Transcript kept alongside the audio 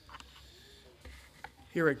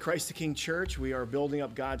Here at Christ the King Church, we are building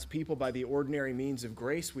up God's people by the ordinary means of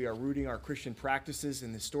grace. We are rooting our Christian practices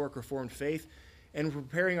in the historic Reformed faith and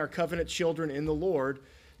preparing our covenant children in the Lord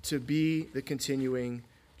to be the continuing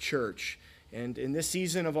church. And in this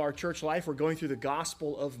season of our church life, we're going through the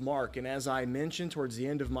Gospel of Mark. And as I mentioned towards the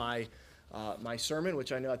end of my sermon,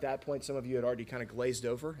 which I know at that point some of you had already kind of glazed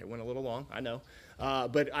over. It went a little long, I know.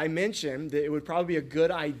 But I mentioned that it would probably be a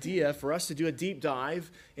good idea for us to do a deep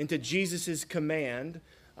dive into Jesus' command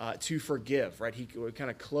to forgive, right? He kind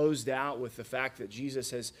of closed out with the fact that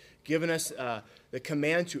Jesus has given us the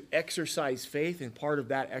command to exercise faith, and part of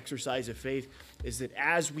that exercise of faith is that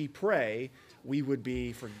as we pray, we would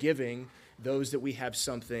be forgiving those that we have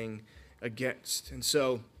something against. And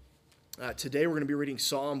so today we're going to be reading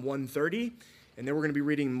Psalm 130, and then we're going to be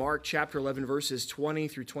reading Mark chapter 11, verses 20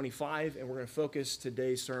 through 25, and we're going to focus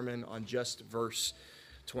today's sermon on just verse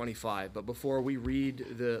 25. But before we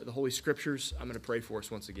read the Holy Scriptures, I'm going to pray for us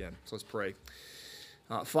once again. So let's pray.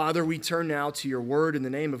 Father, we turn now to your word in the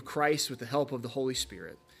name of Christ with the help of the Holy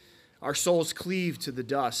Spirit. Our souls cleave to the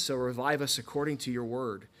dust, so revive us according to your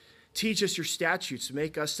word. Teach us your statutes,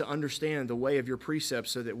 make us to understand the way of your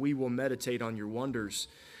precepts so that we will meditate on your wonders.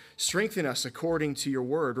 Strengthen us according to your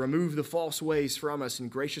word. Remove the false ways from us and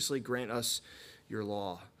graciously grant us your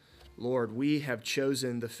law. Lord, we have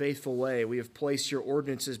chosen the faithful way. We have placed your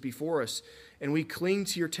ordinances before us, and we cling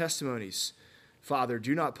to your testimonies. Father,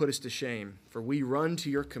 do not put us to shame, for we run to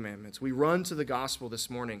your commandments. We run to the gospel this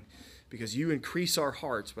morning because you increase our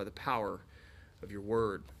hearts by the power of your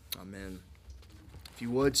word. Amen. If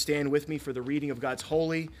you would, stand with me for the reading of God's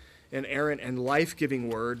holy, inerrant, and life-giving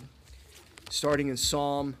word, starting in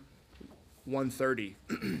Psalm 130.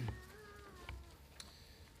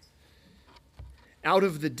 Out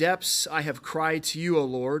of the depths I have cried to you, O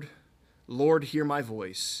Lord. Lord, hear my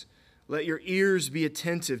voice. Let your ears be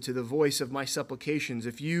attentive to the voice of my supplications.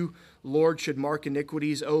 If you, Lord, should mark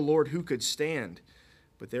iniquities, O Lord, who could stand?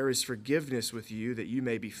 But there is forgiveness with you, that you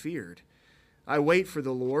may be feared. I wait for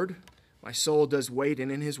the Lord. My soul does wait,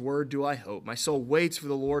 and in his word do I hope. My soul waits for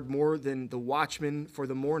the Lord more than the watchman for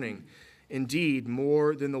the morning. Indeed,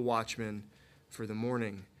 more than the watchman for the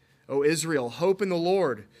morning. O Israel, hope in the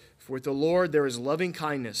Lord. For with the Lord there is loving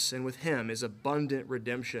kindness, and with him is abundant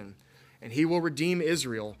redemption. And he will redeem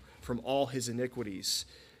Israel from all his iniquities.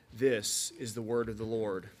 This is the word of the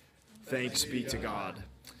Lord. Thanks be to God.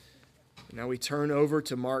 Now we turn over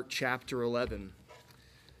to Mark chapter 11.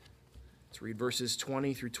 Let's read verses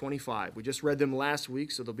 20 through 25. We just read them last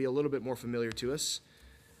week, so they'll be a little bit more familiar to us.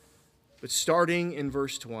 But starting in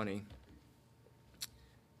verse 20.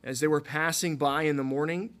 As they were passing by in the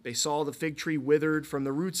morning, they saw the fig tree withered from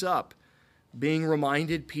the roots up. Being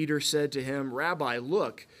reminded, Peter said to him, Rabbi,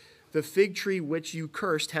 look, the fig tree which you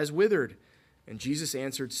cursed has withered. And Jesus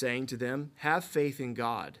answered, saying to them, Have faith in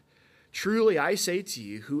God. Truly I say to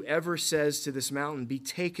you, whoever says to this mountain, Be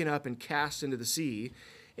taken up and cast into the sea,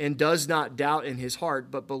 and does not doubt in his heart,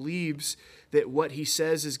 but believes that what he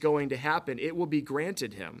says is going to happen, it will be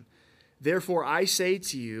granted him. Therefore I say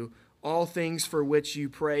to you, all things for which you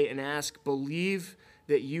pray and ask, believe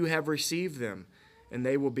that you have received them, and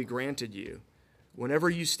they will be granted you. Whenever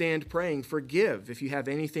you stand praying, forgive if you have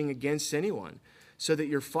anything against anyone, so that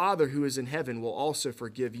your Father who is in heaven will also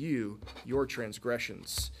forgive you your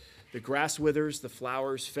transgressions. The grass withers, the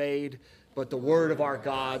flowers fade, but the word of our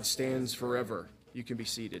God stands forever. You can be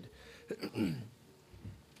seated.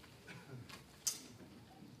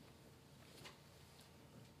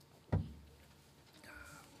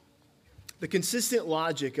 The consistent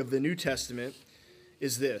logic of the New Testament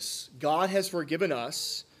is this: God has forgiven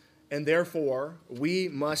us, and therefore we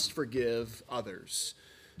must forgive others.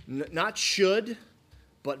 Not should,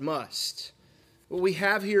 but must. What we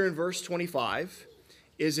have here in verse 25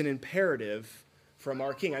 is an imperative from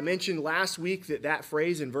our King. I mentioned last week that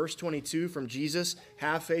phrase in verse 22 from Jesus,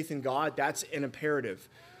 have faith in God, that's an imperative.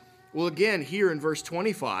 Well, again, here in verse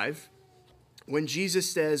 25, when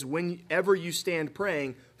Jesus says, whenever you stand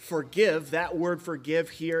praying, forgive, that word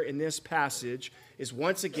forgive here in this passage is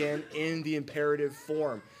once again in the imperative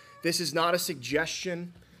form. This is not a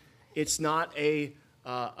suggestion. It's not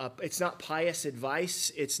it's not pious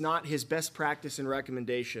advice. It's not his best practice and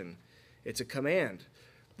recommendation. It's a command.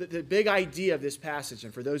 The big idea of this passage,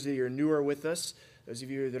 and for those of you who are newer with us, those of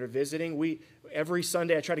you that are visiting, every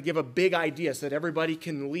Sunday I try to give a big idea so that everybody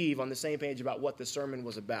can leave on the same page about what the sermon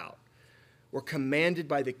was about. We're commanded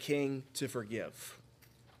by the King to forgive.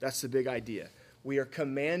 That's the big idea. We are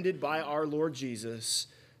commanded by our Lord Jesus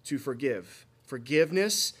to forgive.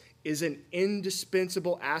 Forgiveness is an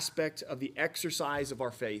indispensable aspect of the exercise of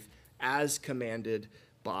our faith as commanded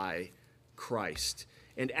by Christ.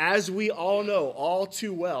 And as we all know all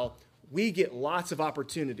too well, we get lots of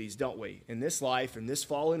opportunities, don't we? In this life, in this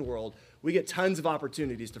fallen world, we get tons of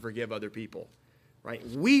opportunities to forgive other people, right?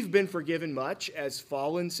 We've been forgiven much as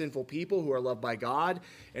fallen, sinful people who are loved by God.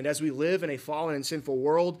 And as we live in a fallen and sinful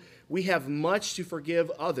world, we have much to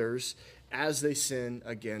forgive others as they sin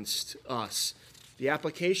against us. The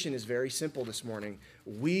application is very simple this morning.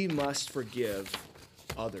 We must forgive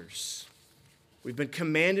others. We've been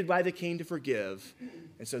commanded by the King to forgive,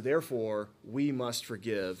 and so therefore we must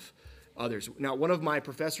forgive others. Now, one of my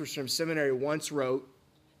professors from seminary once wrote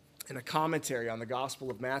in a commentary on the Gospel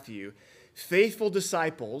of Matthew, faithful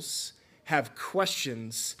disciples have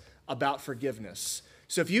questions about forgiveness.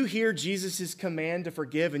 So if you hear Jesus' command to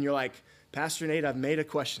forgive and you're like, Pastor Nate, I've made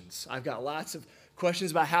questions. I've got lots of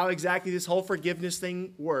questions about how exactly this whole forgiveness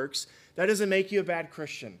thing works, that doesn't make you a bad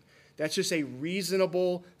Christian. That's just a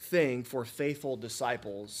reasonable thing for faithful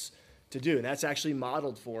disciples to do. And that's actually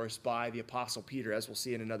modeled for us by the Apostle Peter, as we'll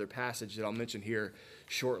see in another passage that I'll mention here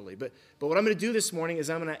shortly. But what I'm going to do this morning is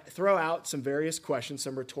I'm going to throw out some various questions,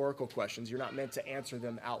 some rhetorical questions. You're not meant to answer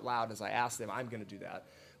them out loud as I ask them. I'm going to do that.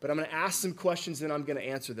 But I'm going to ask some questions, and I'm going to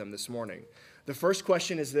answer them this morning. The first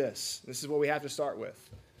question is this. This is what we have to start with.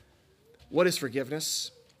 What is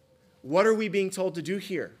forgiveness? What are we being told to do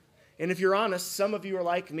here? And if you're honest, some of you are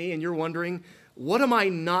like me and you're wondering, what am I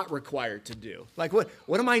not required to do? Like,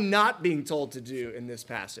 what am I not being told to do in this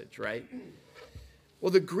passage, right?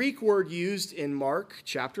 Well, the Greek word used in Mark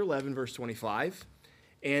chapter 11, verse 25,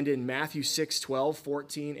 and in Matthew 6, 12,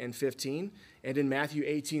 14, and 15, and in Matthew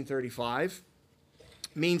 18, 35,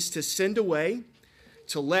 means to send away,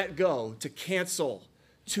 to let go, to cancel,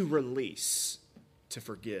 to release, to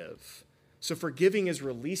forgive. So forgiving is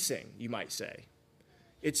releasing, you might say.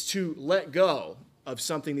 It's to let go of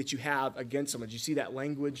something that you have against someone. Did you see that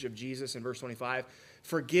language of Jesus in verse 25?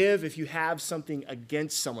 Forgive if you have something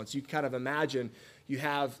against someone. So you kind of imagine you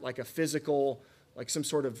have like a physical, like some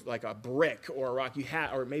sort of like a brick or a rock you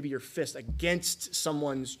have, or maybe your fist against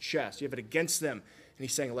someone's chest. You have it against them. And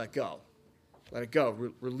he's saying, let go. Let it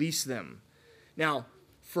go. Release them. Now,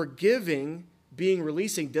 forgiving, being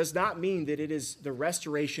releasing, does not mean that it is the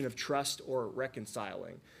restoration of trust or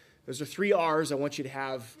reconciling. Those are 3 R's I want you to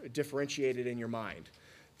have differentiated in your mind.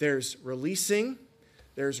 There's releasing,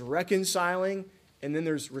 there's reconciling, and then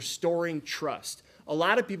there's restoring trust. A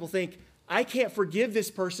lot of people think, I can't forgive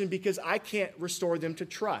this person because I can't restore them to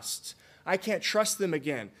trust. I can't trust them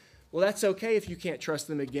again. Well, that's okay if you can't trust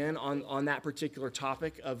them again on that particular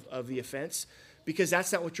topic of the offense, because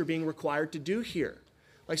that's not what you're being required to do here.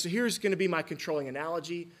 Like, so here's going to be my controlling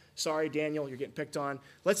analogy. Sorry, Daniel, you're getting picked on.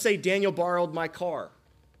 Let's say Daniel borrowed my car,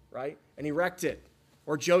 right? And he wrecked it.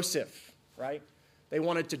 Or Joseph, right? They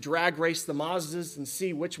wanted to drag race the Mazdas and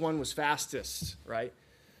see which one was fastest, right?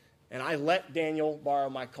 And I let Daniel borrow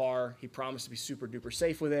my car. He promised to be super duper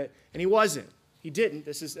safe with it, and he wasn't. He didn't.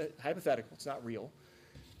 This is hypothetical. It's not real.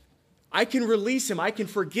 I can release him. I can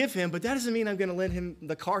forgive him, but that doesn't mean I'm going to lend him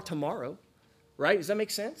the car tomorrow, right? Does that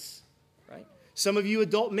make sense? Right? Some of you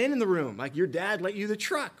adult men in the room, like your dad let you the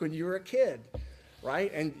truck when you were a kid,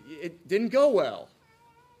 right? And it didn't go well.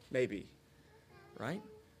 Maybe, right?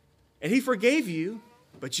 And he forgave you,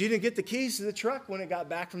 but you didn't get the keys to the truck when it got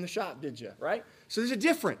back from the shop, did you, right? So there's a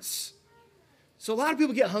difference. So a lot of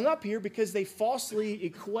people get hung up here because they falsely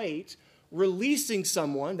equate releasing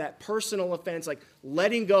someone, that personal offense, like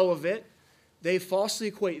letting go of it, they falsely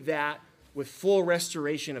equate that with full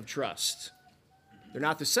restoration of trust. They're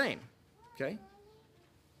not the same, okay?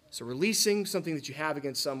 So releasing something that you have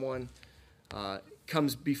against someone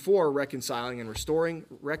comes before reconciling and restoring.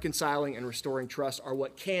 Reconciling and restoring trust are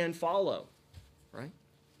what can follow, right?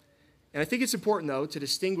 And I think it's important, though, to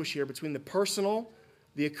distinguish here between the personal,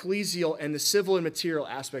 the ecclesial, and the civil and material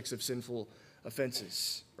aspects of sinful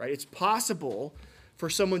offenses, right? It's possible for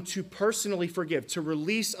someone to personally forgive, to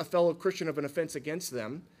release a fellow Christian of an offense against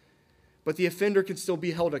them, but the offender can still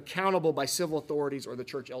be held accountable by civil authorities or the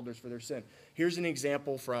church elders for their sin. Here's an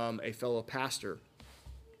example from a fellow pastor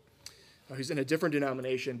who's in a different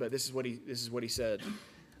denomination, but this is what he said.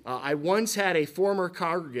 I once had a former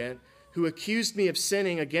congregant who accused me of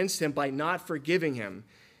sinning against him by not forgiving him,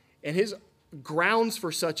 and his grounds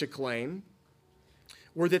for such a claim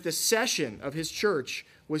were that the session of his church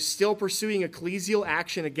was still pursuing ecclesial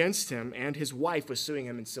action against him, and his wife was suing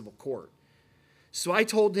him in civil court. So I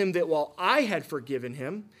told him that while I had forgiven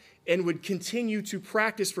him and would continue to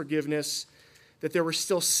practice forgiveness, that there were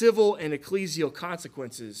still civil and ecclesial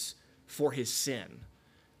consequences for his sin.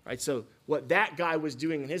 Right? So what that guy was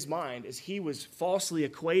doing in his mind is he was falsely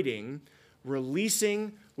equating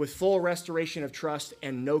releasing with full restoration of trust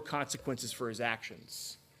and no consequences for his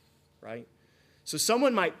actions. Right? So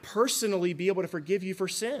someone might personally be able to forgive you for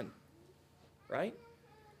sin, right?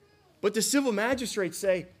 But the civil magistrates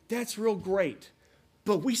say, that's real great,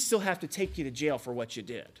 but we still have to take you to jail for what you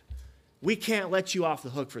did. We can't let you off the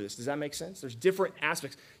hook for this. Does that make sense? There's different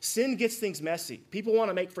aspects. Sin gets things messy. People want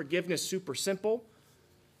to make forgiveness super simple,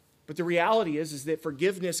 but the reality is that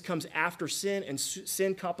forgiveness comes after sin, and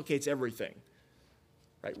sin complicates everything.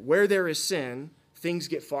 Right? Where there is sin, things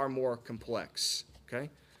get far more complex. Okay?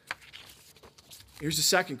 Here's the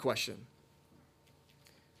second question.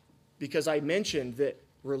 Because I mentioned that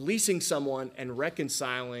releasing someone and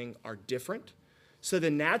reconciling are different. So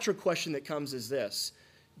the natural question that comes is this: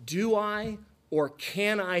 do I or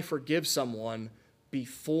can I forgive someone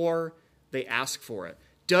before they ask for it?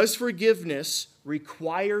 Does forgiveness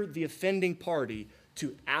require the offending party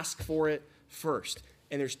to ask for it first?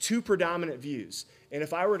 And there's two predominant views. And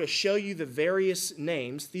if I were to show you the various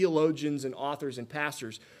names, theologians and authors and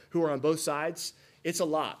pastors who are on both sides, it's a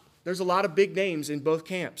lot. There's a lot of big names in both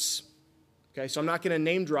camps. Okay, so I'm not going to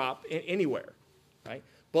name drop anywhere. Right?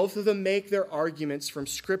 Both of them make their arguments from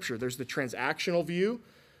Scripture. There's the transactional view,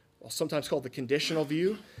 sometimes called the conditional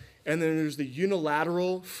view, and then there's the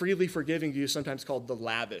unilateral, freely forgiving view, sometimes called the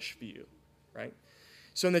lavish view. Right?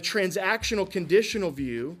 So in the transactional, conditional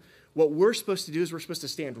view, what we're supposed to do is we're supposed to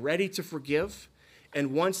stand ready to forgive,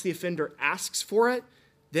 and once the offender asks for it,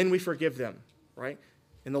 then we forgive them. Right?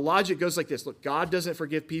 And the logic goes like this. Look, God doesn't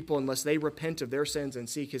forgive people unless they repent of their sins and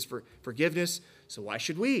seek his forgiveness, so why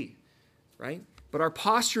should we? Right? But our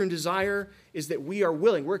posture and desire is that we are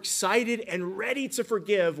willing. We're excited and ready to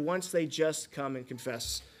forgive once they just come and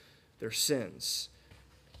confess their sins.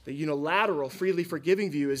 The unilateral, freely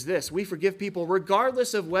forgiving view is this: we forgive people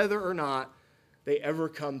regardless of whether or not they ever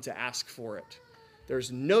come to ask for it.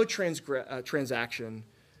 There's no transaction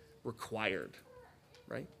required,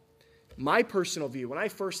 right? My personal view, when I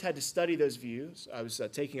first had to study those views, I was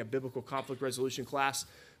taking a biblical conflict resolution class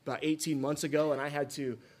about 18 months ago, and I had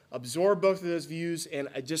to absorb both of those views, and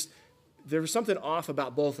there was something off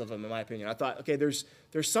about both of them, in my opinion. I thought, okay, there's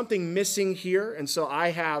something missing here, and so I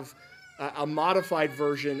have a modified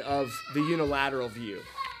version of the unilateral view.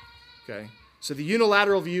 Okay, so the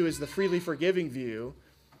unilateral view is the freely forgiving view,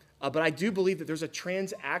 but I do believe that there's a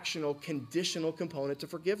transactional, conditional component to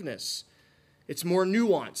forgiveness. It's more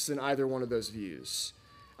nuanced than either one of those views.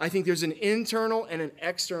 I think there's an internal and an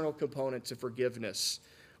external component to forgiveness,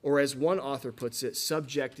 or as one author puts it,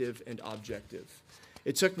 subjective and objective.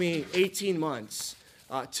 It took me 18 months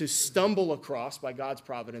to stumble across, by God's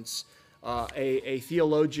providence, a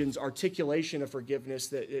theologian's articulation of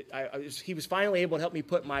forgiveness. He was finally able to help me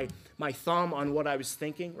put my thumb on what I was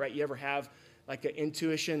thinking, right? You ever have like an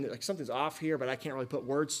intuition that like something's off here, but I can't really put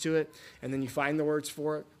words to it, and then you find the words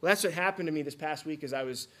for it? Well, that's what happened to me this past week as I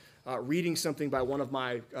was reading something by one of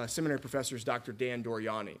my seminary professors, Dr. Dan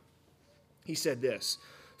Doriani. He said this: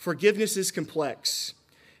 forgiveness is complex.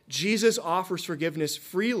 Jesus offers forgiveness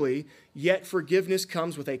freely, yet forgiveness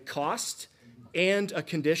comes with a cost and a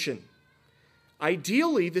condition.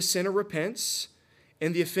 Ideally, the sinner repents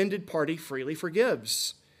and the offended party freely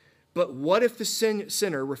forgives. But what if the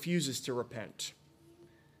sinner refuses to repent?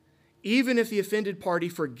 Even if the offended party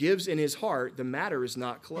forgives in his heart, the matter is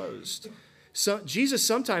not closed. So Jesus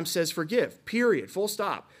sometimes says forgive, period, full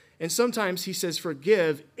stop. And sometimes he says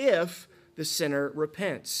forgive if the sinner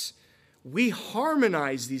repents. We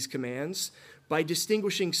harmonize these commands by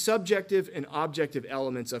distinguishing subjective and objective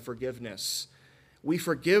elements of forgiveness. We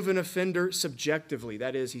forgive an offender subjectively,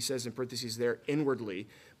 that is, he says in parentheses there, inwardly,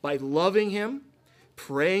 by loving him,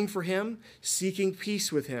 praying for him, seeking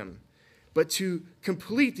peace with him. But to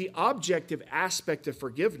complete the objective aspect of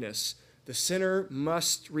forgiveness, the sinner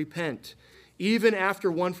must repent. Even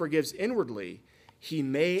after one forgives inwardly, he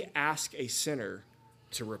may ask a sinner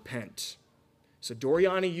to repent. So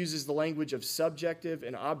Doriani uses the language of subjective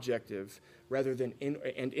and objective rather than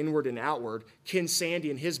inward and outward. Ken Sande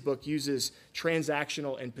in his book uses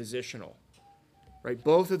transactional and positional. Right?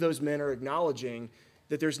 Both of those men are acknowledging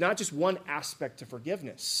that there's not just one aspect to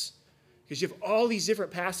forgiveness. Because you have all these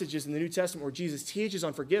different passages in the New Testament where Jesus teaches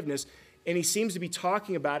on forgiveness, and he seems to be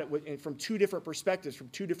talking about it from two different perspectives, from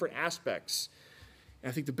two different aspects. And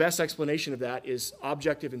I think the best explanation of that is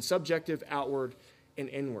objective and subjective, outward and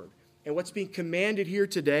inward. And what's being commanded here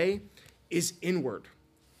today is inward.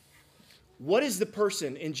 What is the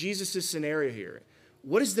person in Jesus' scenario here?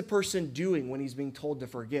 What is the person doing when he's being told to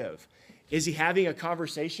forgive? Is he having a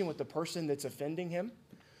conversation with the person that's offending him?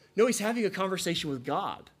 No, he's having a conversation with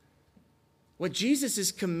God. What Jesus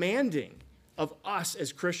is commanding of us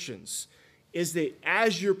as Christians is that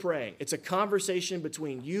as you're praying, it's a conversation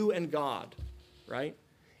between you and God, right?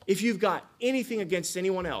 If you've got anything against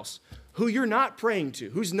anyone else, who you're not praying to,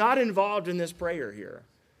 who's not involved in this prayer here,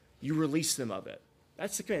 you release them of it.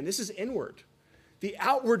 That's the command. This is inward. The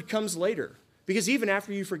outward comes later. Because even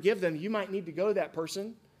after you forgive them, you might need to go to that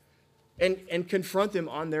person and confront them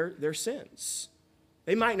on their sins.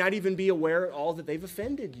 They might not even be aware at all that they've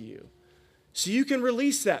offended you. So you can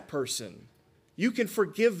release that person. You can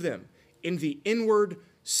forgive them in the inward,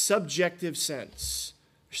 subjective sense.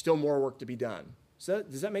 There's still more work to be done. So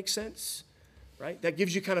does that make sense? Right? That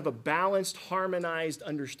gives you kind of a balanced, harmonized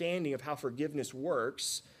understanding of how forgiveness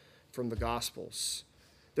works from the Gospels.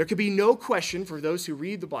 There could be no question for those who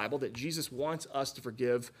read the Bible that Jesus wants us to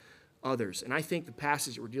forgive others. And I think the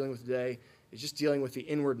passage that we're dealing with today is just dealing with the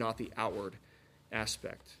inward, not the outward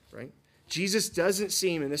aspect, right? Jesus doesn't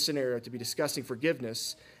seem in this scenario to be discussing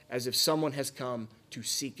forgiveness as if someone has come to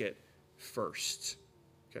seek it first,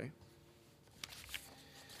 okay?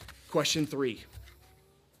 Question 3.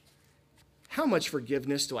 How much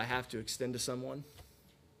forgiveness do I have to extend to someone?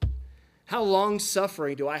 How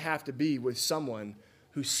long-suffering do I have to be with someone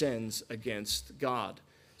who sins against God?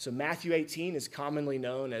 So Matthew 18 is commonly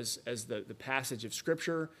known as the passage of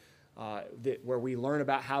Scripture where we learn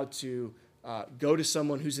about how to go to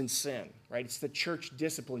someone who's in sin, right? It's the church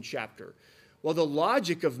discipline chapter. Well, the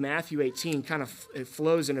logic of Matthew 18 kind of it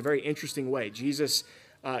flows in a very interesting way. Jesus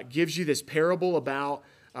gives you this parable about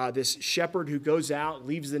this shepherd who goes out,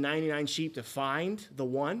 leaves the 99 sheep to find the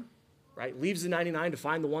one, right? Leaves the 99 to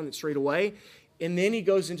find the one that's strayed away. And then he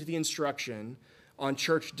goes into the instruction on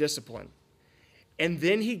church discipline. And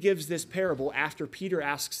then he gives this parable after Peter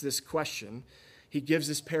asks this question. He gives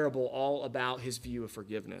this parable all about his view of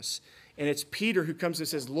forgiveness. And it's Peter who comes and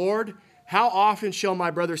says, Lord, how often shall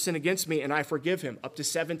my brother sin against me and I forgive him? Up to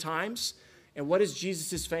 7 times? And what is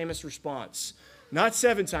Jesus' famous response? Not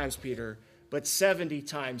 7 times, Peter, but 70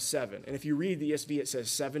 times 7. And if you read the ESV, it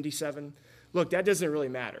says 77. Look, that doesn't really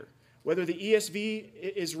matter. Whether the ESV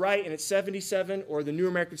is right and it's 77 or the New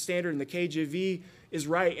American Standard and the KJV is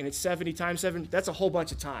right and it's 70 times 7, that's a whole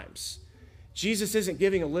bunch of times. Jesus isn't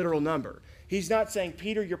giving a literal number. He's not saying,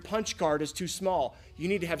 Peter, your punch card is too small. You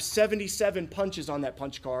need to have 77 punches on that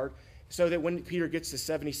punch card so that when Peter gets to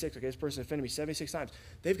 76, okay, this person offended me 76 times,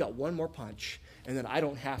 they've got one more punch, and then I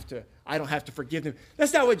don't have to forgive them.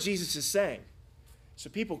 That's not what Jesus is saying. So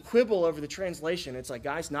people quibble over the translation. It's like,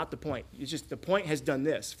 guys, not the point. It's just the point has done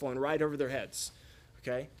this, flown right over their heads.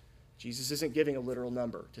 Okay? Jesus isn't giving a literal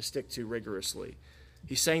number to stick to rigorously.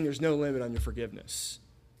 He's saying there's no limit on your forgiveness.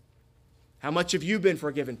 How much have you been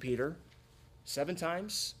forgiven, Peter? 7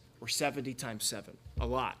 times or 70 times 7? A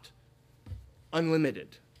lot.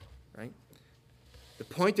 Unlimited, right? The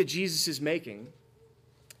point that Jesus is making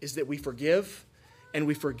is that we forgive and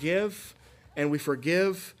we forgive and we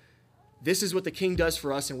forgive. This is what the King does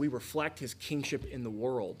for us, and we reflect his kingship in the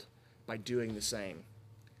world by doing the same.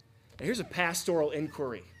 Now, here's a pastoral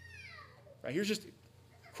inquiry. Right? Here's just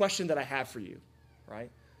a question that I have for you.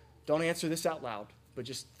 Right? Don't answer this out loud, but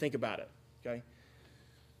just think about it. Okay?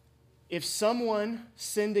 If someone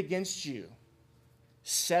sinned against you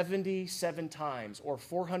 77 times or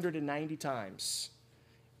 490 times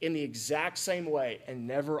in the exact same way and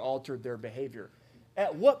never altered their behavior,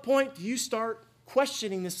 at what point do you start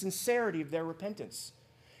questioning the sincerity of their repentance?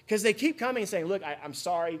 Because they keep coming and saying, look, I'm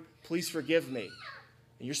sorry, please forgive me.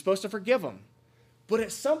 And you're supposed to forgive them. But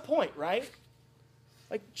at some point, right?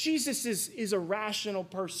 Like Jesus is a rational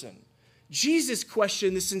person. Jesus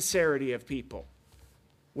questioned the sincerity of people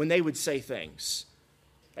when they would say things.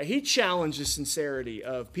 And he challenged the sincerity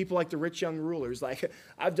of people like the rich young rulers. Like,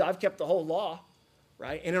 I've kept the whole law,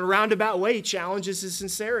 right? And in a roundabout way, he challenges his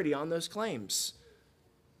sincerity on those claims,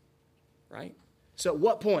 right? So at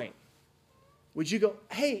what point would you go,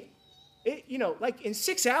 hey, like in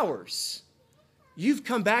 6 hours, you've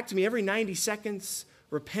come back to me every 90 seconds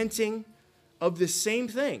repenting of the same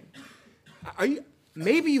thing.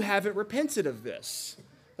 Maybe you haven't repented of this.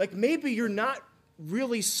 Like maybe you're not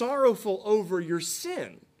really sorrowful over your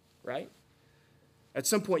sin, right? At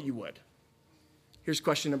some point you would. Here's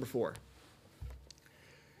question number 4.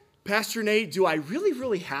 Pastor Nate, do I really,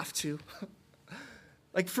 really have to?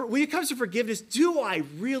 Like when it comes to forgiveness, do I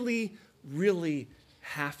really, really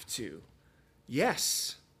have to?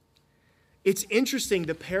 Yes. It's interesting,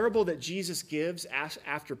 the parable that Jesus gives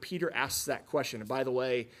after Peter asks that question. And by the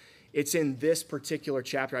way, it's in this particular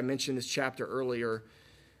chapter. I mentioned this chapter earlier.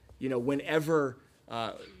 Whenever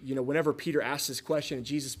Peter asks this question and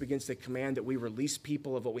Jesus begins to command that we release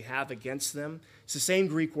people of what we have against them, it's the same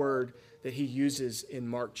Greek word that he uses in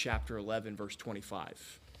Mark chapter 11, verse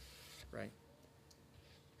 25, right?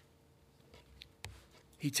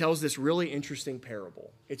 he tells this really interesting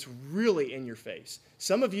parable. It's really in your face.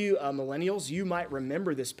 Some of you millennials, you might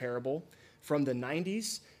remember this parable from the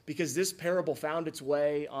 90s because this parable found its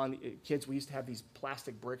way on, kids, we used to have these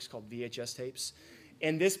plastic bricks called VHS tapes,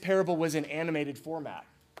 and this parable was in animated format,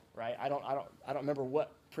 right? I don't remember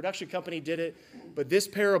what production company did it, but this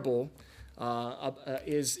parable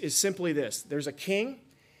is simply this. There's a king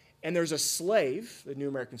and there's a slave, the New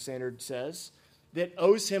American Standard says, that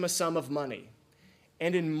owes him a sum of money.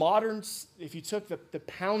 And in modern, if you took the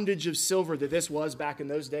poundage of silver that this was back in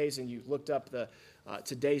those days and you looked up the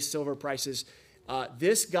today's silver prices,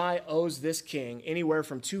 this guy owes this king anywhere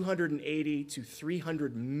from $280 to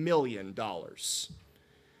 $300 million.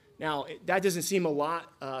 Now, that doesn't seem a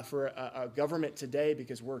lot for a government today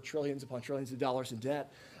because we're trillions upon trillions of dollars in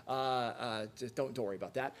debt. Don't worry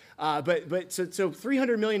about that. So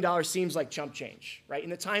 $300 million seems like chump change, right? In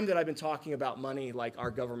the time that I've been talking about money, like our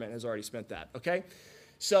government has already spent that, okay?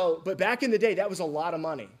 So, but back in the day, that was a lot of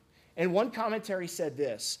money. And one commentary said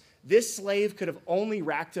this slave could have only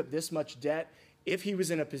racked up this much debt if he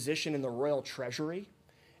was in a position in the royal treasury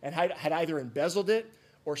and had either embezzled it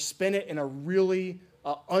or spent it in a really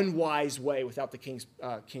unwise way without the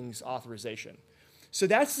king's authorization. So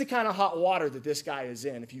that's the kind of hot water that this guy is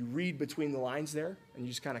in. If you read between the lines there and you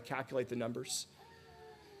just kind of calculate the numbers.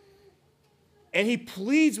 And he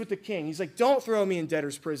pleads with the king. He's like, don't throw me in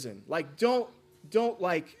debtor's prison. Like, don't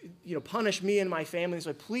punish me and my family. He's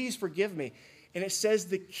like, please forgive me. And it says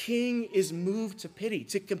the king is moved to pity,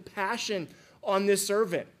 to compassion on this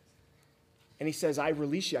servant. And he says, I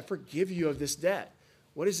release you. I forgive you of this debt.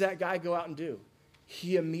 What does that guy go out and do?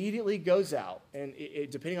 He immediately goes out, and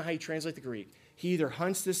depending on how you translate the Greek, he either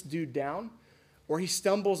hunts this dude down or he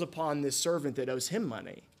stumbles upon this servant that owes him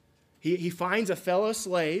money. He finds a fellow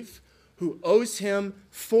slave who owes him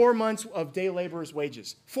 4 months of day laborer's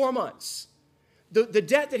wages. 4 months. The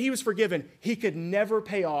debt that he was forgiven, he could never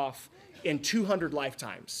pay off in 200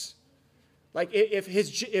 lifetimes. Like if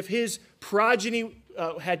his progeny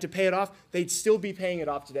had to pay it off, they'd still be paying it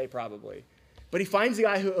off today probably. But he finds the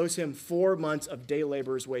guy who owes him 4 months of day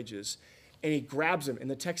laborer's wages, and he grabs him, and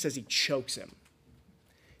the text says he chokes him,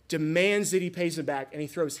 demands that he pays him back, and he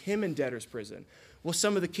throws him in debtor's prison. Well,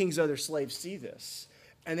 some of the king's other slaves see this,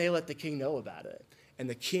 and they let the king know about it. And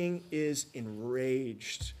the king is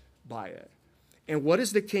enraged by it. And what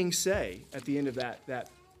does the king say at the end of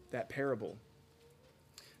that parable?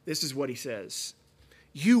 This is what he says.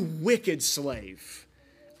 You wicked slave,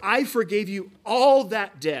 I forgave you all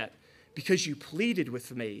that debt because you pleaded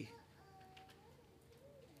with me.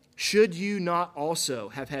 Should you not also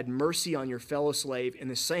have had mercy on your fellow slave in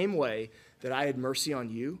the same way that I had mercy on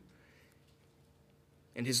you?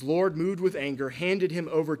 And his Lord, moved with anger, handed him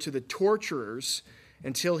over to the torturers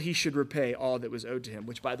until he should repay all that was owed to him,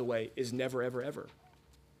 which, by the way, is never, ever, ever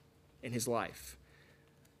in his life.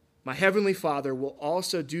 My heavenly Father will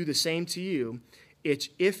also do the same to you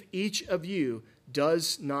if each of you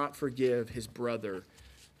does not forgive his brother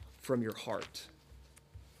from your heart.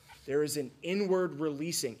 There is an inward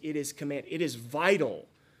releasing. It is command. It is vital.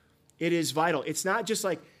 It is vital. It's not just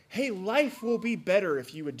like, hey, life will be better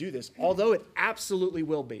if you would do this, although it absolutely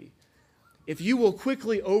will be. If you will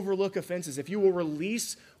quickly overlook offenses, if you will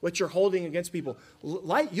release what you're holding against people,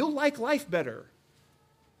 you'll like life better.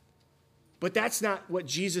 But that's not what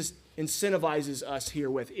Jesus incentivizes us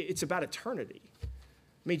here with. It's about eternity. I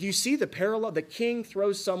mean, do you see the parallel? The king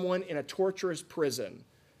throws someone in a torturous prison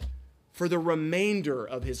for the remainder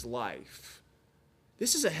of his life.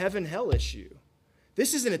 This is a heaven-hell issue.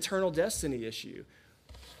 This is an eternal destiny issue.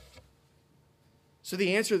 So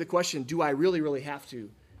the answer to the question, do I really, really have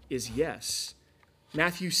to, is yes.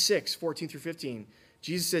 Matthew 6, 14 through 15.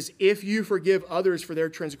 Jesus says, if you forgive others for their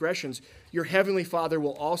transgressions, your heavenly Father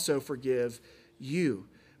will also forgive you.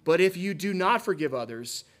 But if you do not forgive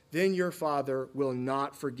others, then your Father will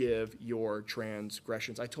not forgive your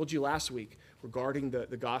transgressions. I told you last week regarding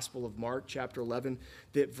the Gospel of Mark, chapter 11,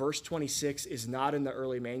 that verse 26 is not in the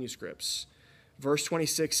early manuscripts. Verse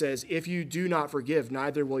 26 says, if you do not forgive,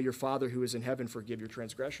 neither will your Father who is in heaven forgive your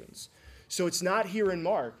transgressions. So it's not here in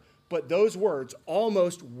Mark, but those words,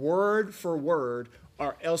 almost word for word,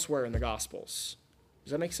 are elsewhere in the Gospels.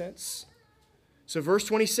 Does that make sense? So verse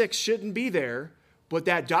 26 shouldn't be there, but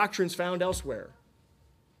that doctrine's found elsewhere.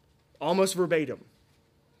 Almost verbatim.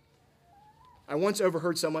 I once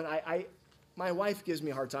overheard someone, my wife gives me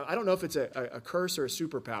a hard time. I don't know if it's a curse or a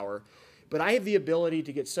superpower, but I have the ability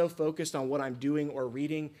to get so focused on what I'm doing or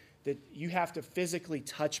reading that you have to physically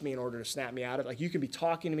touch me in order to snap me out of it. Like you can be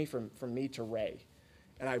talking to me from me to Ray,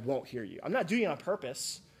 and I won't hear you. I'm not doing it on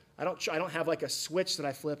purpose. I don't have like a switch that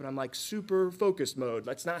I flip and I'm like super focused mode.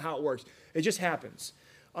 That's not how it works. It just happens.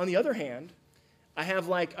 On the other hand, I have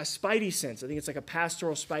like a spidey sense. I think it's like a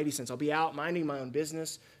pastoral spidey sense. I'll be out minding my own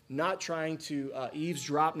business, not trying to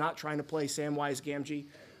eavesdrop, not trying to play Samwise Gamgee,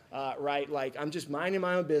 right? Like I'm just minding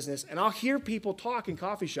my own business, and I'll hear people talk in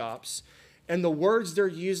coffee shops, and the words they're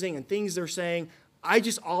using and things they're saying, I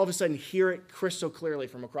just all of a sudden hear it crystal clearly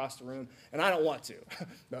from across the room, and I don't want to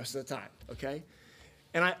most of the time, okay?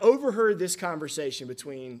 And I overheard this conversation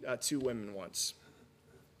between two women once.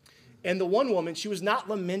 And the one woman, she was not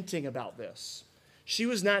lamenting about this. She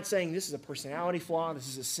was not saying, this is a personality flaw, this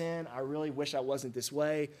is a sin, I really wish I wasn't this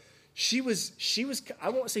way. She was, I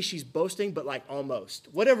won't say she's boasting, but like almost,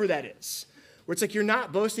 whatever that is. Where it's like you're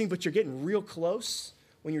not boasting, but you're getting real close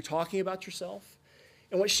when you're talking about yourself.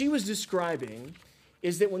 And what she was describing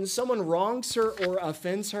is that when someone wrongs her or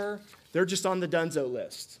offends her, they're just on the donezo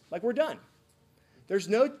list. Like, we're done. There's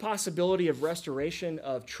no possibility of restoration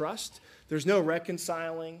of trust. There's no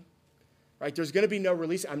reconciling. Right? There's going to be no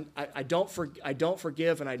release. I don't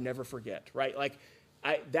forgive, and I never forget. Right? Like,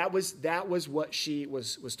 that was what she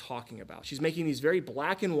was talking about. She's making these very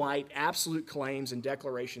black and white, absolute claims and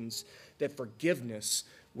declarations that forgiveness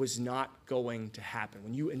was not going to happen.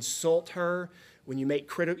 When you insult her, when you make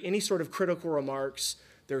any sort of critical remarks,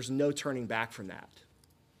 there's no turning back from that.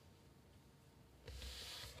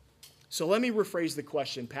 So let me rephrase the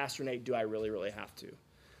question, Pastor Nate, do I really, really have to?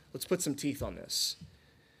 Let's put some teeth on this.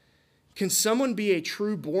 Can someone be a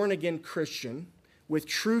true born-again Christian with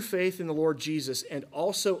true faith in the Lord Jesus and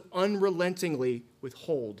also unrelentingly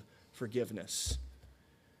withhold forgiveness?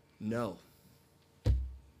 No.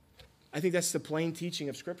 I think that's the plain teaching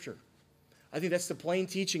of Scripture. I think that's the plain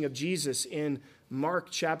teaching of Jesus in Mark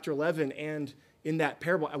chapter 11 and in that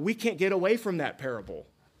parable. We can't get away from that parable.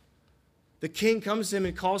 The king comes to him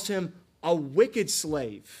and calls him a wicked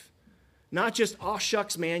slave. Not just, oh,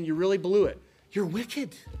 shucks, man, you really blew it. You're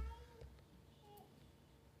wicked.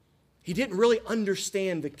 He didn't really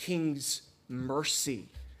understand the king's mercy.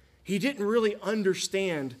 He didn't really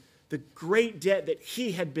understand the great debt that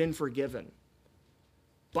he had been forgiven.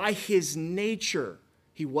 By his nature,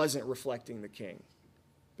 he wasn't reflecting the king.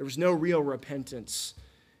 There was no real repentance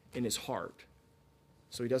in his heart.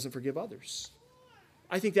 So he doesn't forgive others.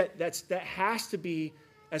 I think that has to be,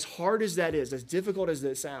 as hard as that is, as difficult as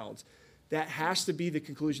that sounds, that has to be the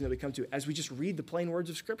conclusion that we come to as we just read the plain words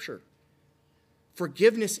of Scripture.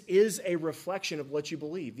 Forgiveness is a reflection of what you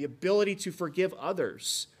believe. The ability to forgive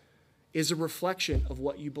others is a reflection of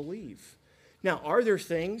what you believe. Now, are there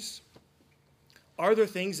things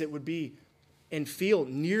that would be and feel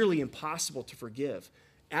nearly impossible to forgive?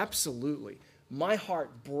 Absolutely. My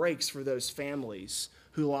heart breaks for those families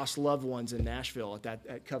who lost loved ones in Nashville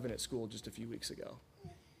at Covenant School just a few weeks ago.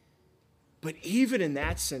 But even in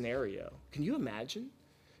that scenario, can you imagine?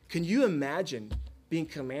 Can you imagine being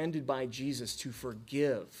commanded by Jesus to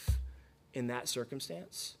forgive in that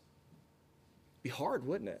circumstance? It'd be hard,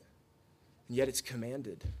 wouldn't it? And yet it's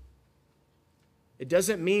commanded. It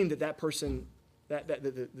doesn't mean that person,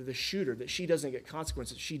 the shooter, that she doesn't get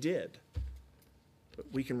consequences. She did.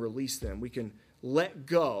 But we can release them. We can let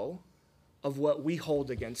go of what we hold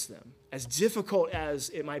against them. As difficult as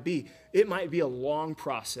it might be a long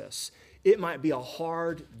process. It might be a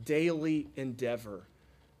hard daily endeavor,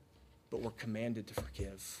 but we're commanded to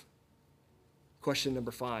forgive. Question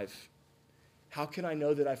number 5, how can I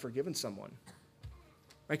know that I've forgiven someone?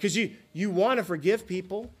 Right? Because you want to forgive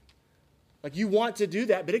people. Like, you want to do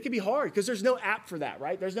that, but it can be hard because there's no app for that,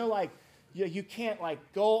 right? There's no you can't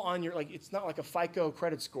go on your, it's not like a FICO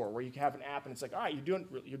credit score where you have an app and it's like, all right,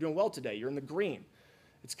 you're doing well today. You're in the green.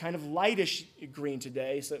 It's kind of lightish green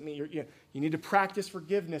today, so that means you need to practice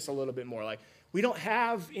forgiveness a little bit more. We don't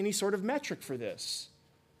have any sort of metric for this.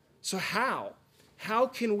 So how? How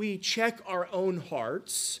can we check our own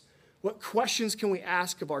hearts? What questions can we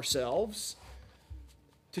ask of ourselves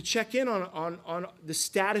to check in on the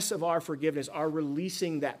status of our forgiveness, our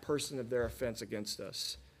releasing that person of their offense against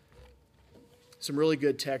us? Some really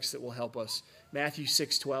good texts that will help us. Matthew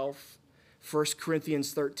 6:12, 1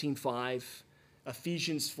 Corinthians 13:5,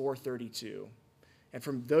 Ephesians 4:32. And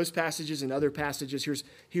from those passages and other passages,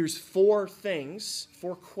 here's 4 things,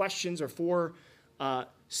 4 questions or 4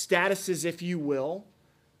 statuses, if you will,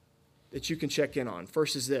 that you can check in on.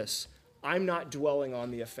 First is this: I'm not dwelling on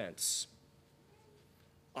the offense.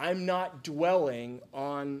 I'm not dwelling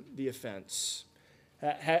on the offense.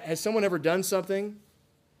 Has someone ever done something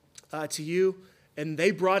to you and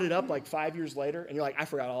they brought it up 5 years later and you're like, I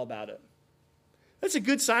forgot all about it? That's a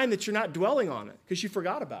good sign that you're not dwelling on it because you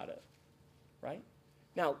forgot about it, right?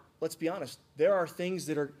 Now, let's be honest. There are things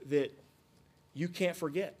that you can't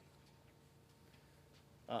forget.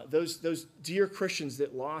 those dear Christians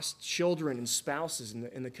that lost children and spouses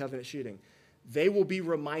in the Covenant shooting, they will be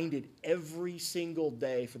reminded every single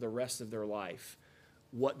day for the rest of their life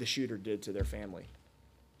what the shooter did to their family.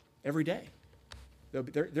 Every day.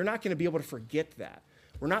 They're not going to be able to forget that.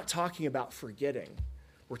 We're not talking about forgetting.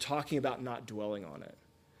 We're talking about not dwelling on it.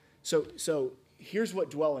 So here's what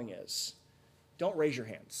dwelling is. Don't raise your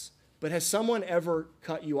hands. But has someone ever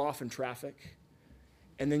cut you off in traffic,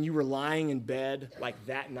 and then you were lying in bed like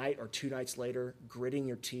that night or 2 nights later, gritting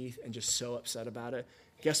your teeth and just so upset about it?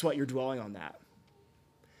 Guess what? You're dwelling on that.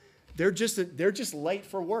 They're just late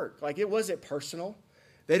for work. Like, it wasn't personal.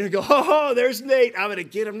 They didn't go, oh, there's Nate. I'm going to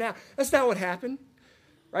get him now. That's not what happened.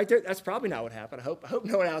 Right there, that's probably not what happened. I hope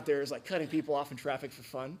no one out there is like cutting people off in traffic for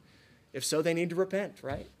fun. If so, they need to repent,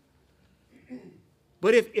 right?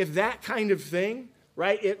 But if that kind of thing,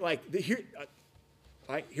 right?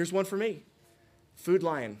 Here's one for me. Food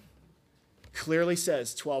Lion clearly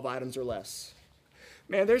says 12 items or less.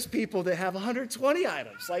 Man, there's people that have 120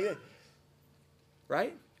 items,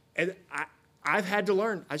 right? And I've had to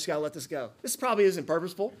learn. I just got to let this go. This probably isn't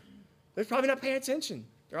purposeful. They're probably not paying attention.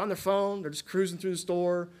 They're on their phone. They're just cruising through the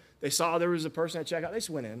store. They saw there was a person at checkout. They just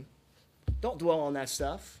went in. Don't dwell on that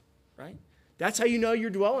stuff, right? That's how you know you're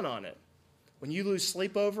dwelling on it. When you lose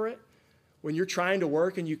sleep over it, when you're trying to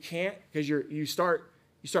work and you can't because you start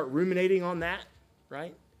ruminating on that,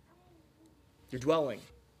 right? You're dwelling.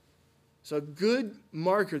 So a good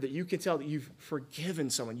marker that you can tell that you've forgiven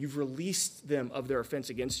someone, you've released them of their offense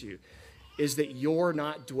against you, is that you're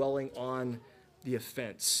not dwelling on the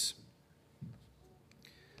offense.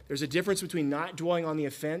 There's a difference between not dwelling on the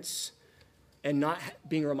offense and not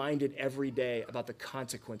being reminded every day about the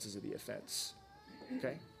consequences of the offense.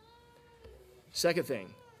 Okay? Second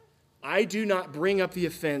thing, I do not bring up the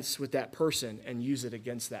offense with that person and use it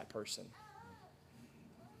against that person.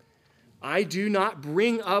 I do not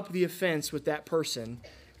bring up the offense with that person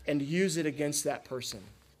and use it against that person,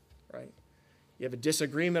 right? You have a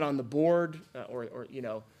disagreement on the board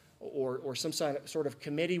or some sort of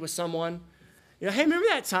committee with someone. You know, hey, remember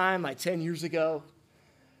that time like 10 years ago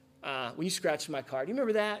when you scratched my car? Do you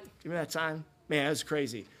remember that? Do you remember that time? Man, that was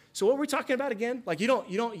crazy. So what were we talking about again? Like you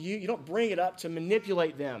don't bring it up to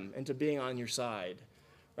manipulate them into being on your side,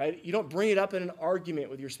 right? You don't bring it up in an argument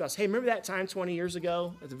with your spouse. Hey, remember that time 20 years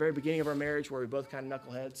ago at the very beginning of our marriage where we both kind of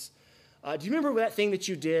knuckleheads? Do you remember that thing that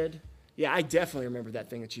you did? Yeah, I definitely remember that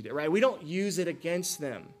thing that you did, right? We don't use it against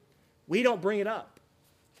them. We don't bring it up.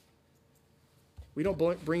 We don't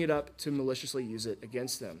bring it up to maliciously use it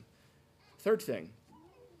against them. Third thing,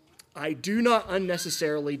 I do not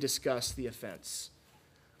unnecessarily discuss the offense.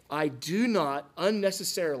 I do not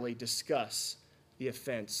unnecessarily discuss the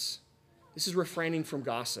offense. This is refraining from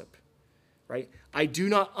gossip, right? I do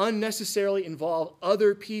not unnecessarily involve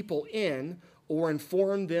other people in or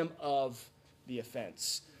inform them of the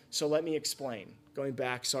offense. So let me explain. Going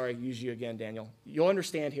back, sorry, I use you again, Daniel. You'll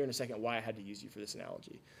understand here in a second why I had to use you for this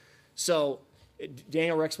analogy. So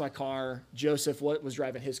Daniel wrecks my car. Joseph was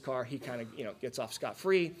driving his car. He kind of gets off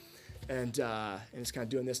scot-free, and is kind of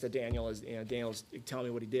doing this to Daniel as Daniel's telling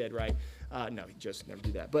me what he did, right? No, Joseph never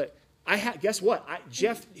did that. But guess what?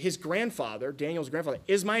 Jeff, his grandfather, Daniel's grandfather,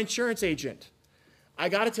 is my insurance agent. I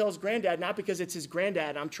got to tell his granddad, not because it's his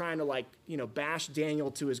granddad. I'm trying to bash Daniel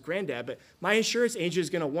to his granddad, but my insurance agent is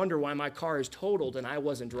going to wonder why my car is totaled and I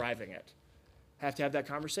wasn't driving it. I have to have that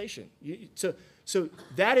conversation. So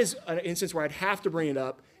that is an instance where I'd have to bring it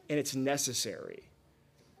up, and it's necessary,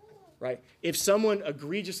 right? If someone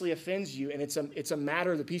egregiously offends you and it's a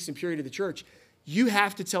matter of the peace and purity of the church, you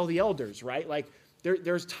have to tell the elders, right? Like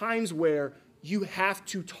there's times where you have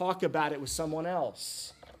to talk about it with someone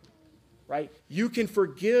else, right? You can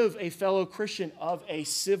forgive a fellow Christian of a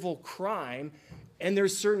civil crime, and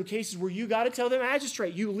there's certain cases where you got to tell the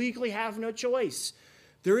magistrate. You legally have no choice.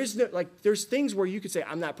 There's things where you could say,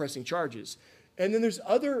 I'm not pressing charges. And then there's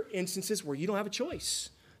other instances where you don't have a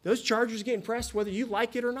choice. Those charges are getting pressed whether you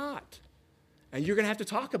like it or not. And you're going to have to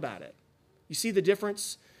talk about it. You see the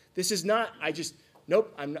difference? This is not,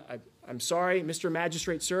 I'm sorry, Mr.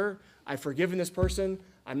 Magistrate, sir. I've forgiven this person.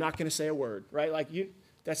 I'm not going to say a word, right?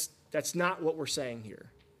 That's not what we're saying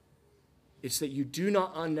here. It's that you do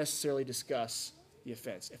not unnecessarily discuss the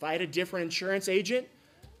offense. If I had a different insurance agent,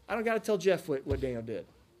 I don't got to tell Jeff what Daniel did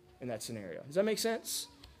in that scenario. Does that make sense?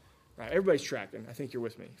 Right, everybody's tracking. I think you're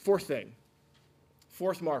with me. Fourth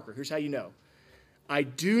marker. Here's how you know. I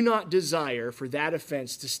do not desire for that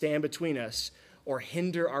offense to stand between us or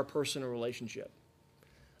hinder our personal relationship.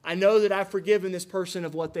 I know that I've forgiven this person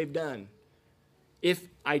of what they've done. If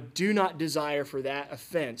I do not desire for that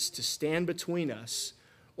offense to stand between us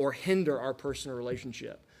or hinder our personal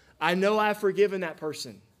relationship, I know I've forgiven that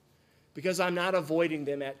person because I'm not avoiding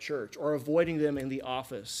them at church or avoiding them in the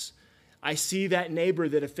office. I see that neighbor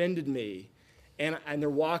that offended me, and they're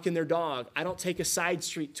walking their dog. I don't take a side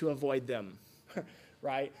street to avoid them,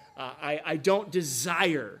 right? I don't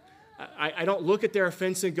desire. I don't look at their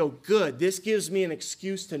offense and go, good, this gives me an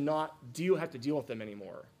excuse to not have to deal with them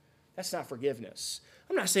anymore. That's not forgiveness.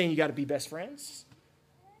 I'm not saying you got to be best friends.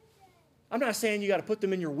 I'm not saying you got to put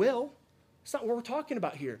them in your will. It's not what we're talking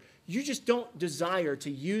about here. You just don't desire to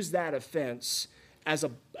use that offense as a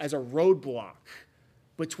roadblock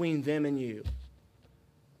between them and you.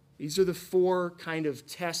 These are the 4 kind of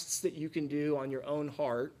tests that you can do on your own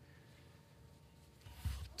heart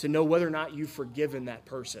to know whether or not you've forgiven that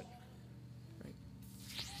person. Right?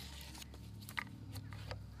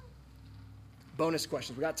 Bonus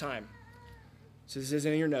questions. We got time. So this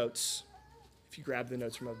isn't in your notes. If you grab the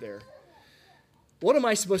notes from up there. What am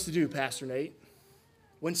I supposed to do, Pastor Nate,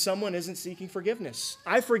 when someone isn't seeking forgiveness?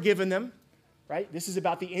 I've forgiven them, right? This is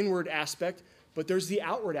about the inward aspect, but there's the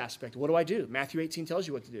outward aspect. What do I do? Matthew 18 tells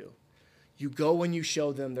you what to do. You go and you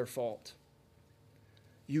show them their fault.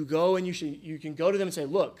 You go and you can go to them and say,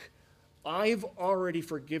 look, I've already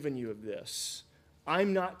forgiven you of this.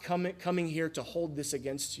 I'm not coming here to hold this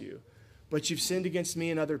against you, but you've sinned against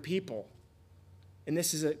me and other people. And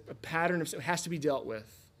this is a pattern it has to be dealt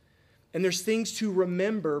with. And there's things to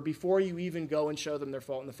remember before you even go and show them their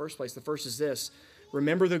fault in the first place. The first is this: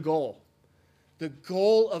 remember the goal. The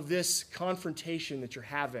goal of this confrontation that you're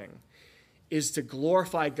having is to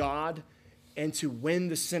glorify God and to win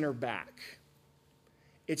the sinner back.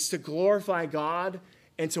 It's to glorify God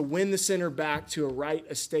and to win the sinner back to a right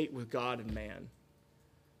estate with God and man.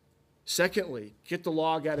 Secondly, get the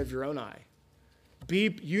log out of your own eye.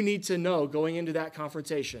 You need to know, going into that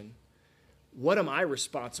confrontation, what am I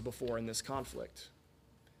responsible for in this conflict?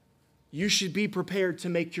 You should be prepared to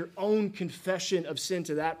make your own confession of sin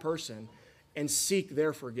to that person and seek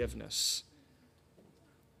their forgiveness.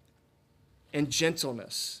 And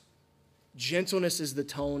gentleness. Gentleness is the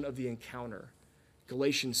tone of the encounter.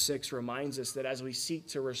 Galatians 6 reminds us that as we seek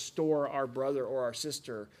to restore our brother or our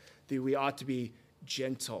sister, that we ought to be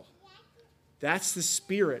gentle. That's the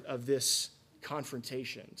spirit of this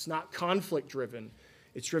confrontation. It's not conflict-driven.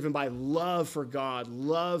 It's driven by love for God,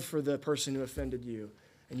 love for the person who offended you.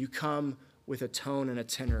 And you come with a tone and a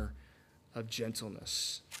tenor of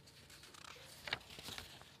gentleness.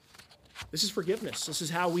 This is forgiveness. This is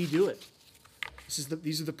how we do it.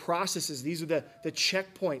 These are the processes. These are the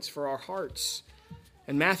checkpoints for our hearts.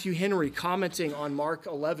 And Matthew Henry, commenting on Mark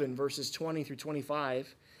 11, verses 20 through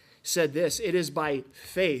 25, said this: "It is by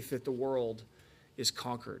faith that the world is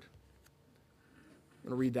conquered." I'm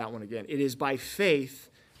going to read that one again. It is by faith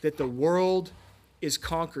that the world is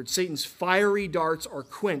conquered. Satan's fiery darts are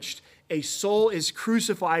quenched. A soul is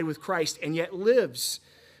crucified with Christ and yet lives.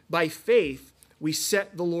 By faith, we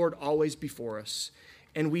set the Lord always before us,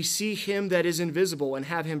 and we see him that is invisible and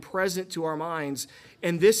have him present to our minds.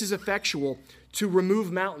 And this is effectual to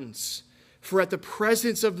remove mountains. For at the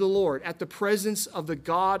presence of the Lord, at the presence of the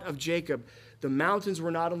God of Jacob, the mountains were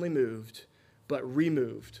not only moved, but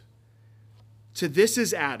removed. To this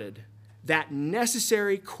is added that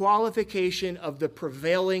necessary qualification of the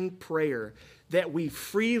prevailing prayer, that we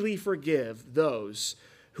freely forgive those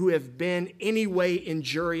who have been any way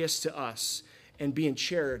injurious to us, and be in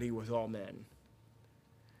charity with all men.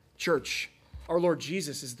 Church, our Lord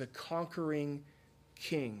Jesus is the conquering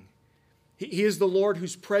King. He is the Lord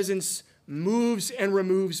whose presence moves and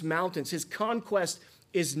removes mountains. His conquest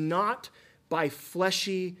is not by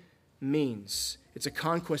fleshy means. It's a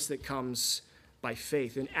conquest that comes by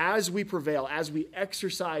faith. And as we prevail, as we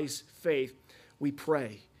exercise faith, we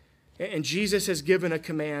pray. And Jesus has given a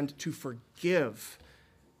command to forgive,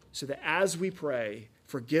 so that as we pray,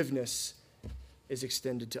 forgiveness is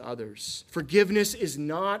extended to others. Forgiveness is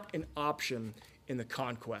not an option in the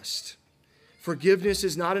conquest. Forgiveness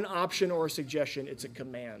is not an option or a suggestion, it's a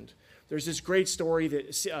command. There's this great story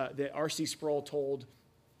that R.C. Sproul told.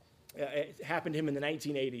 It happened to him in the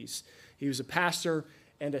 1980s. He was a pastor,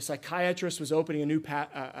 and a psychiatrist was opening a new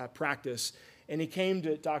practice. And he came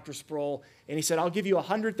to Dr. Sproul, and he said, "I'll give you a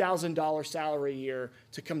 $100,000 salary a year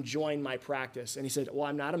to come join my practice." And he said, "Well,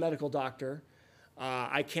 I'm not a medical doctor.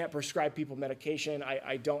 I can't prescribe people medication.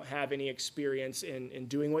 I don't have any experience in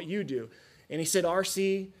doing what you do." And he said,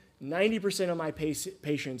 "RC, 90% of my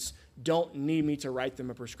patients don't need me to write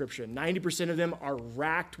them a prescription. 90% of them are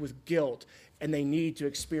racked with guilt, and they need to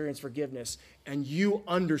experience forgiveness. And you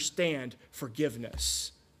understand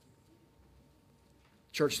forgiveness."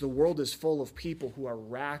 Church, the world is full of people who are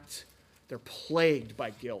racked. They're plagued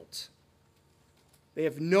by guilt. They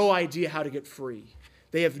have no idea how to get free.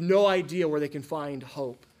 They have no idea where they can find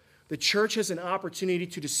hope. The church has an opportunity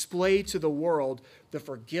to display to the world the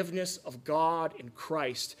forgiveness of God in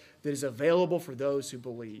Christ that is available for those who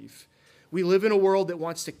believe. We live in a world that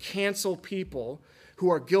wants to cancel people who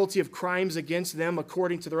are guilty of crimes against them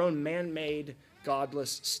according to their own man-made,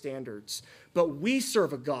 godless standards. But we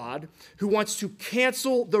serve a God who wants to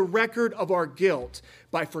cancel the record of our guilt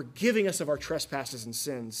by forgiving us of our trespasses and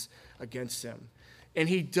sins against him. And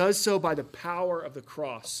he does so by the power of the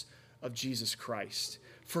cross of Jesus Christ.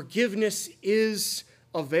 Forgiveness is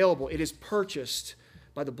available. It is purchased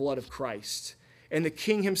by the blood of Christ. And the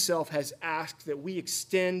King himself has asked that we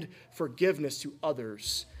extend forgiveness to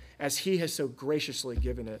others as he has so graciously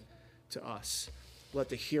given it to us. Let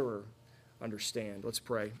the hearer understand. Let's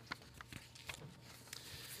pray.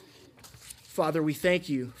 Father, we thank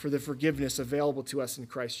you for the forgiveness available to us in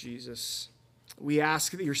Christ Jesus. We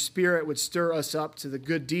ask that your Spirit would stir us up to the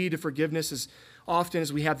good deed of forgiveness as often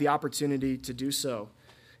as we have the opportunity to do so.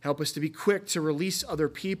 Help us to be quick to release other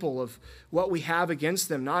people of what we have against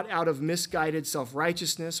them, not out of misguided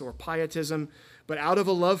self-righteousness or pietism, but out of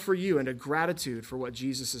a love for you and a gratitude for what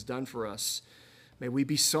Jesus has done for us. May we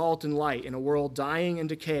be salt and light in a world dying and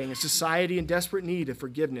decaying, a society in desperate need of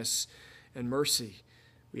forgiveness and mercy.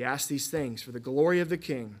 We ask these things for the glory of the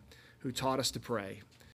King who taught us to pray.